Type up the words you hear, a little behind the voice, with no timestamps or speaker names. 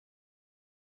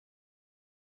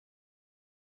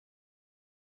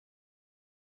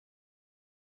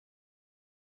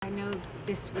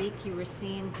this week you were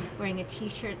seen wearing a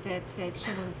t-shirt that said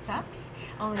Chenin sucks,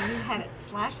 only you had it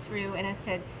slashed through and it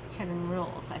said Chenin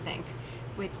rules, I think.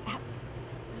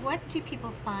 What do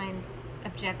people find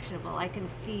objectionable? I can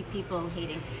see people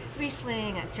hating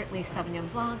Riesling and certainly Sauvignon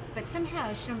Blanc, but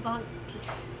somehow Chenin Blanc,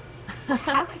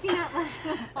 how could you not love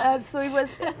Chenin Blanc? So it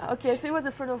was okay. So he was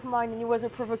a friend of mine, and it was a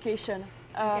provocation.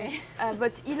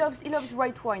 But he loves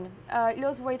white wine. He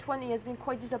loves white wine. He has been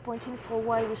quite disappointing for a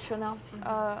while with Chenin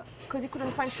because he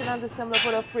couldn't find Chenin at the same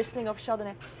level of Riesling of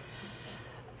Chardonnay.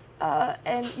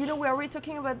 And you know, we are really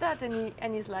talking about that,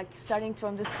 and he's like starting to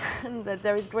understand that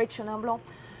there is great Chenin Blanc.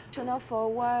 Chenin for a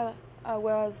while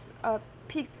was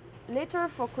picked later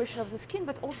for question of the skin,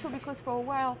 but also because for a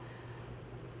while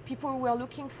people were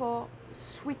looking for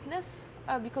sweetness,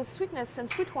 because sweetness and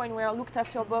sweet wine were looked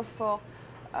after both for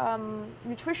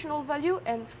nutritional value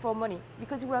and for money,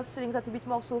 because we were selling that a bit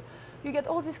more. So you get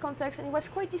all this context, and it was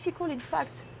quite difficult, in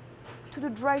fact, to do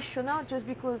dry Chenin just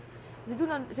because they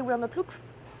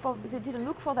didn't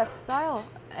look for that style,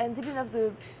 and they didn't have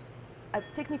the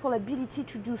technical ability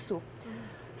to do so.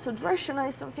 So dry Chenin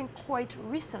is something quite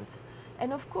recent,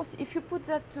 and of course, if you put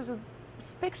that to the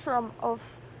spectrum of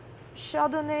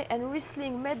Chardonnay and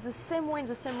Riesling made the same way in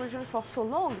the same region for so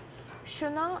long,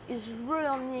 Chenin is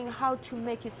relearning how to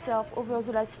make itself over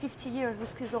the last 50 years,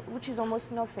 which is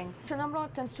almost nothing. Chenin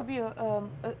Blanc tends to be a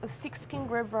thick skin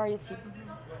grape variety.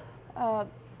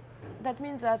 That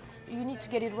means that you need to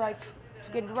get it ripe.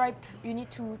 To get it ripe, you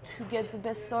need to get the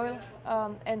best soil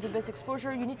and the best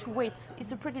exposure. You need to wait.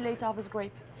 It's a pretty late harvest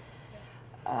grape.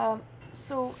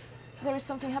 So there is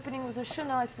something happening with the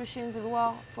Chenin, especially in the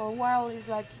Loire. For a while, it's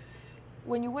like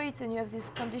when you wait and you have this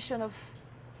condition of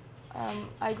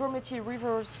hygrometry,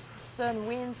 rivers, sun,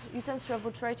 wind, you tend to have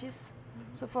botrytis.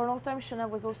 So for a long time, Chenin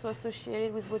was also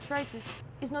associated with botrytis.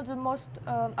 It's not the most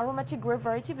aromatic grape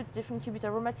variety, but it's definitely a bit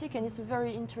aromatic, and it's a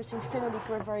very interesting phenolic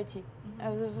grape variety.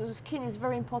 The skin is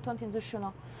very important in the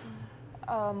Chenin.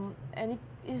 And it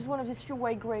is one of these few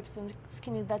white grapes, and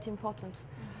skin is that important.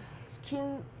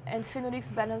 Skin and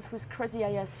phenolics balance with crazy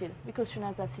high acid, because Chenin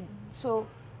has acid. So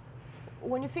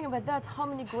when you think about that, how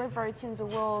many grape varieties in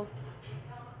the world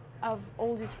have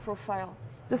all this profile?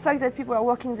 The fact that people are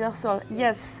working their soil,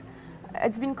 yes,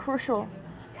 it's been crucial.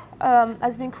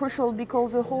 Has been crucial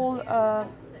because the whole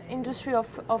industry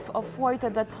of white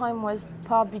at that time was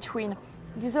part between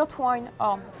dessert wine,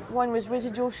 wine with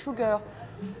residual sugar,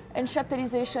 and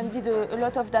chaptalization did a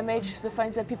lot of damage. The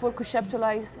fact that people could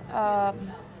chaptalize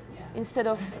instead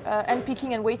of hand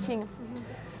picking and waiting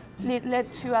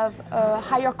led to have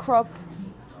higher crop,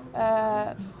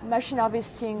 machine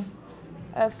harvesting,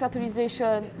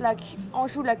 fertilization. Like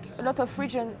Anjou, like a lot of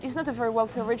region, is not a very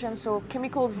wealthy region, so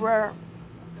chemicals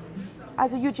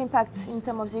has a huge impact in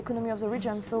terms of the economy of the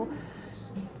region. So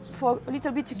for a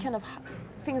little bit,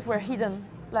 things were hidden.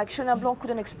 Like Chenin Blanc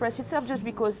couldn't express itself just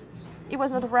because it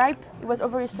was not ripe. It was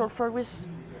overly sulfur with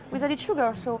added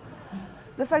sugar. So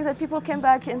the fact that people came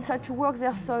back and started to work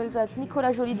their soil, that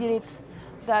Nicolas Joly did it,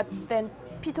 that then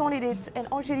Piton did it, and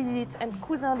Angély did it, and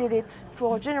Cousin did it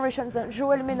for generations, and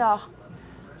Joël Ménard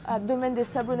at Domaine des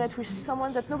Sablonnettes, which is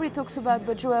someone that nobody talks about,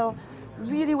 but Joël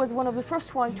really was one of the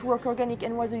first ones to work organic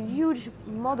and was a huge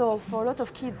model for a lot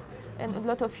of kids and a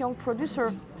lot of young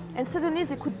producers. And suddenly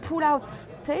they could pull out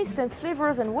taste and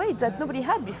flavors and weight that nobody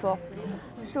had before.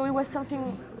 So it was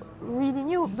something really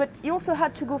new, but he also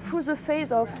had to go through the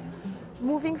phase of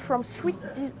moving from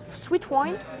sweet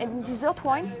wine and dessert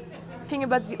wine, think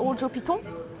about the old Joe Piton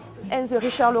and the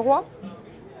Richard Leroy,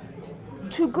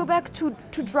 to go back to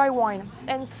dry wine.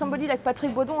 And somebody like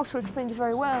Patrick Baudon also explained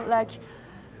very well, like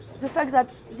the fact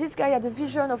that this guy had a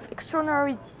vision of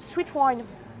extraordinary sweet wine,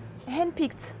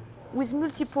 handpicked with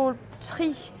multiple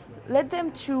trees, led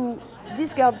them to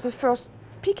discard the first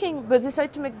picking, but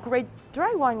decided to make great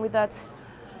dry wine with that.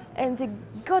 And they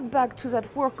got back to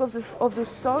that work of the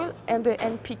soil and the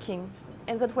hand picking,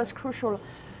 and that was crucial.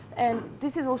 And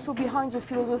this is also behind the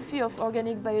philosophy of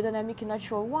organic, biodynamic, and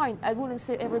natural wine. I wouldn't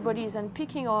say everybody is hand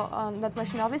picking or not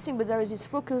machine harvesting, but there is this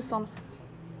focus on,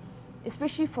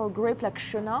 especially for a grape like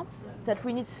Chenin, that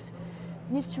we needs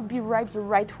to be ripe the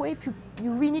right way.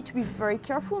 You really need to be very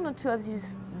careful not to have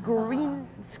this green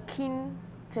skin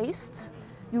taste.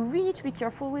 You really need to be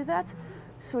careful with that.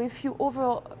 So if you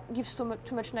give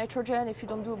too much nitrogen, if you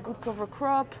don't do a good cover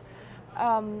crop,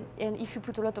 and if you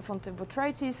put a lot of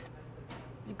antibiotics,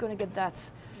 you're going to get that.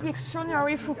 The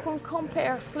extraordinary if we can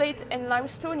compare slate and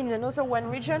limestone in another one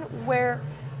region where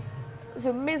the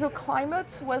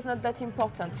mesoclimate was not that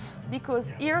important,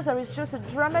 because here there is just a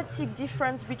dramatic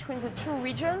difference between the two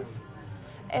regions,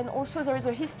 and also there is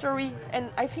a history,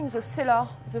 and I think the cellar,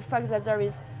 the fact that there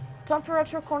is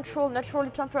temperature control, naturally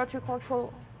temperature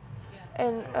control,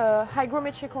 and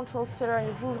hygrometry control cellar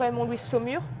in Vouvray, Montlouis,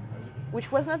 Saumur,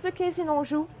 which was not the case in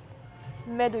Anjou,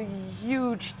 made a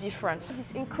huge difference.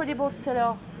 These incredible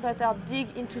cellars that are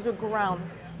dig into the ground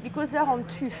because they're on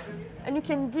tuff, and you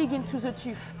can dig into the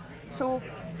tuff. So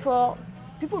for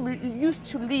people who used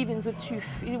to live in the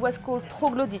tuff, it was called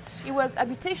troglodytes. It was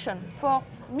habitation for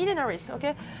millenaries,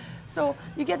 okay? So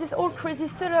you get these old crazy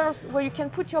cellars where you can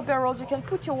put your barrels, you can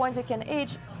put your wines, they can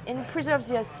age and preserve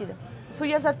the acid. So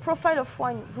you have that profile of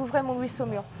wine, Vouvray, Montlouis,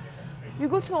 Saumur. You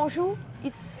go to Anjou,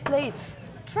 it's slate.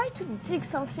 Try to dig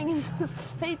something in the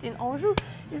slate in Anjou,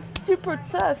 it's super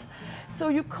tough. So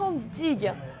you can't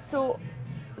dig. So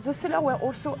the cellars were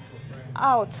also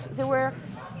out, they were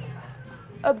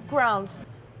up ground.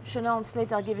 Chenin and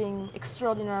slate are giving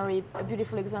extraordinary, a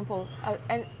beautiful example.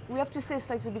 And we have to say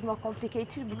slate's a bit more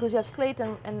complicated because you have slate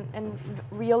and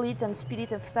rhyolite and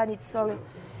spilite and phthalate soil.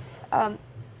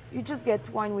 You just get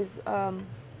wine with a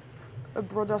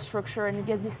broader structure and you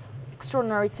get this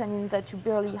extraordinary tannin that you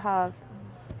barely have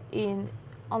on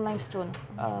limestone.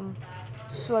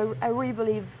 So I really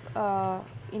believe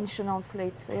in Chenin and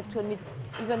slate. I have to admit,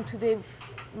 even today,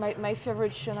 my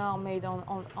favorite Chenin are made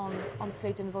on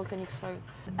slate and volcanic soil.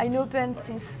 I know Ben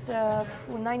since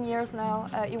 9 years now.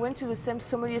 He went to the same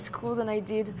sommelier school than I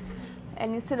did,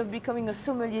 and instead of becoming a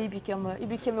sommelier, he became a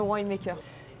winemaker.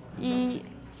 He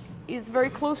is very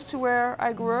close to where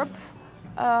I grew up.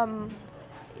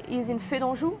 He's in Fay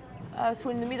d'Anjou, so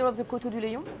in the middle of the Coteau du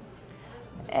Léon.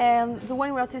 And the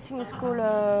wine we are tasting is called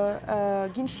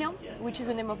Guinchien, which is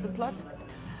the name of the plot.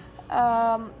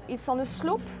 It's on a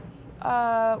slope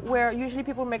where usually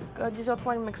people make dessert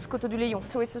wine makes Coteau du Léon.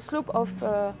 So it's a slope of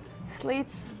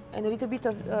slate and a little bit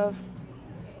of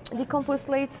decomposed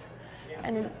slate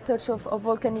and a touch of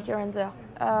volcanic here and there.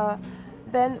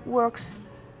 Ben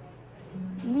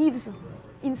lives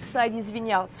inside his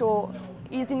vineyard, so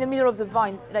he's in the middle of the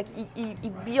vine. Like he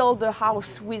built a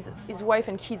house with his wife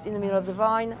and kids in the middle of the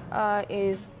vine.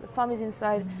 The farm is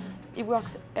inside. He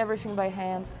works everything by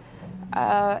hand.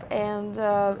 And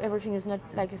everything is not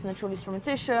like his natural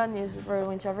instrumentation, is very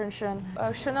low intervention.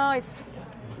 Chenin, it's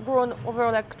grown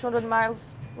over like 200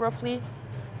 miles roughly,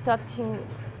 starting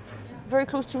very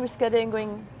close to Muscadet and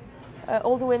going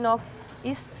all the way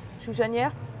northeast to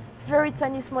Janières. Very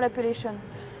tiny, small appellation.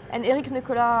 And Eric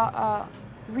Nicolas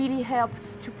really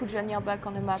helped to put Janières back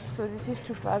on the map. So this is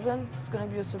 2000, it's going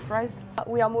to be a surprise.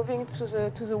 We are moving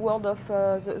to the world of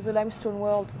the limestone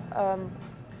world.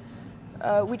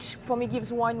 Which for me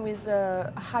gives wine with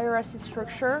a higher acid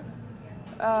structure.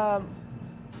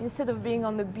 Instead of being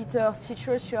on the bitter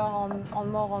citrus, you are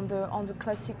more on the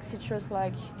classic citrus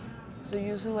like the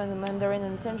yuzu and the mandarin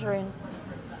and tangerine.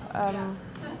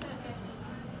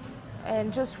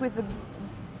 And just with the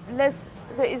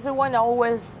the wine are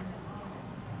always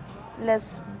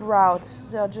less broad.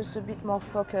 They are just a bit more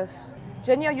focused.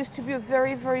 Janières used to be a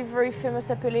very, very, very famous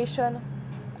appellation,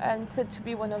 and said to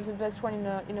be one of the best one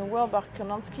in the world by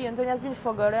Kernansky, and then has been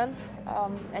forgotten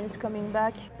and is coming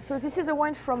back. So this is a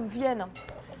wine from Vienne.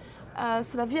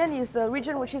 So la Vienne is a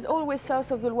region which is always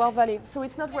south of the Loire Valley, so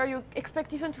it's not where you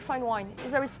expect even to find wine.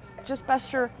 There is just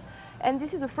pasture, and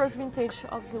this is the first vintage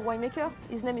of the winemaker.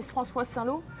 His name is François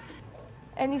Saint-Lô,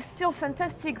 and it's still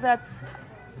fantastic that,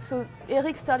 so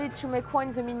Eric started to make wine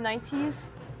in the mid-90s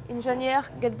in Janières,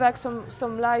 get back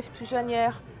some life to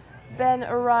Janières. Ben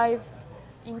arrived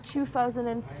in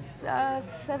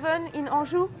 2007 in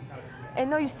Anjou, and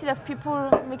now you still have people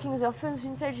making their first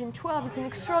vintage in 12. It's an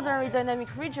extraordinary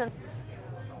dynamic region.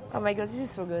 Oh my god, this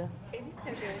is so good. It is so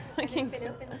good. And it's been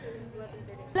open since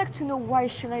 11:30. I'd like to know why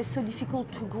Chenin is so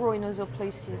difficult to grow in other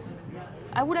places.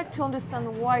 I would like to understand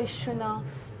why Chenin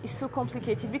is so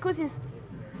complicated, because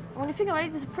when you think about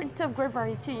it, it's a pretty tough grape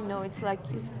variety, you know. It's like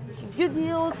it's good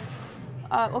yield.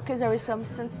 Okay, there is some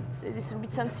it's a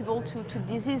bit sensible to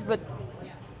disease, but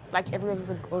like every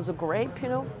other grape, you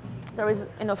know, there is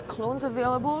enough clones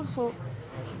available, so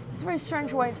it's very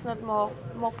strange why it's not more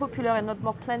popular and not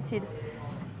more planted.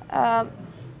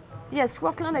 Yes,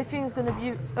 Swartland I think is going to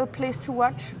be a place to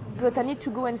watch, but I need to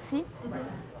go and see.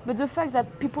 But the fact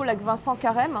that people like Vincent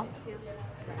Carême,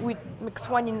 who makes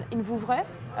wine in Vouvray,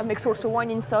 makes also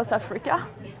wine in South Africa,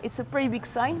 it's a pretty big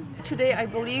sign. Today I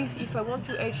believe if I want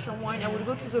to age some wine, I will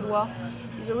go to the Loire.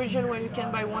 It's a region where you can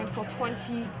buy wine for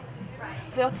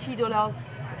 $20–30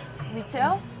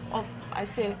 retail, of I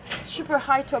say super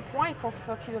high top wine for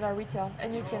 $30 retail,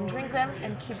 and you can drink them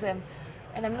and keep them.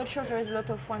 And I'm not sure there is a lot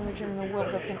of wine region in the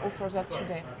world that can offer that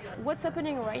today. What's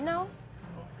happening right now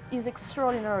is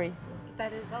extraordinary.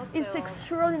 That is also it's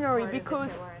extraordinary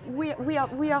because we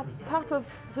are part of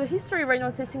the history right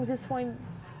now, tasting this wine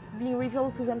being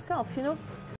revealed to themselves, you know.